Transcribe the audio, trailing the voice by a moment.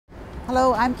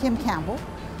Hello, I'm Kim Campbell.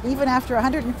 Even after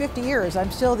 150 years,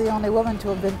 I'm still the only woman to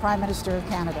have been Prime Minister of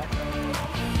Canada.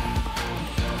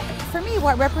 For me,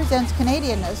 what represents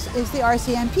Canadianness is the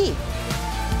RCMP.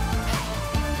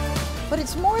 But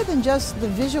it's more than just the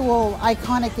visual,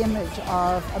 iconic image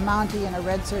of a Mountie in a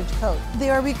red serge coat. They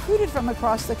are recruited from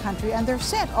across the country and they're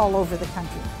sent all over the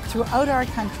country, throughout our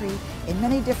country, in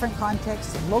many different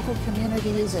contexts, in local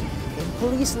communities, in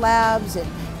police labs, in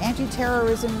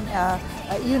anti-terrorism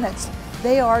units.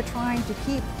 They are trying to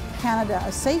keep Canada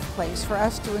a safe place for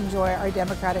us to enjoy our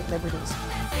democratic liberties.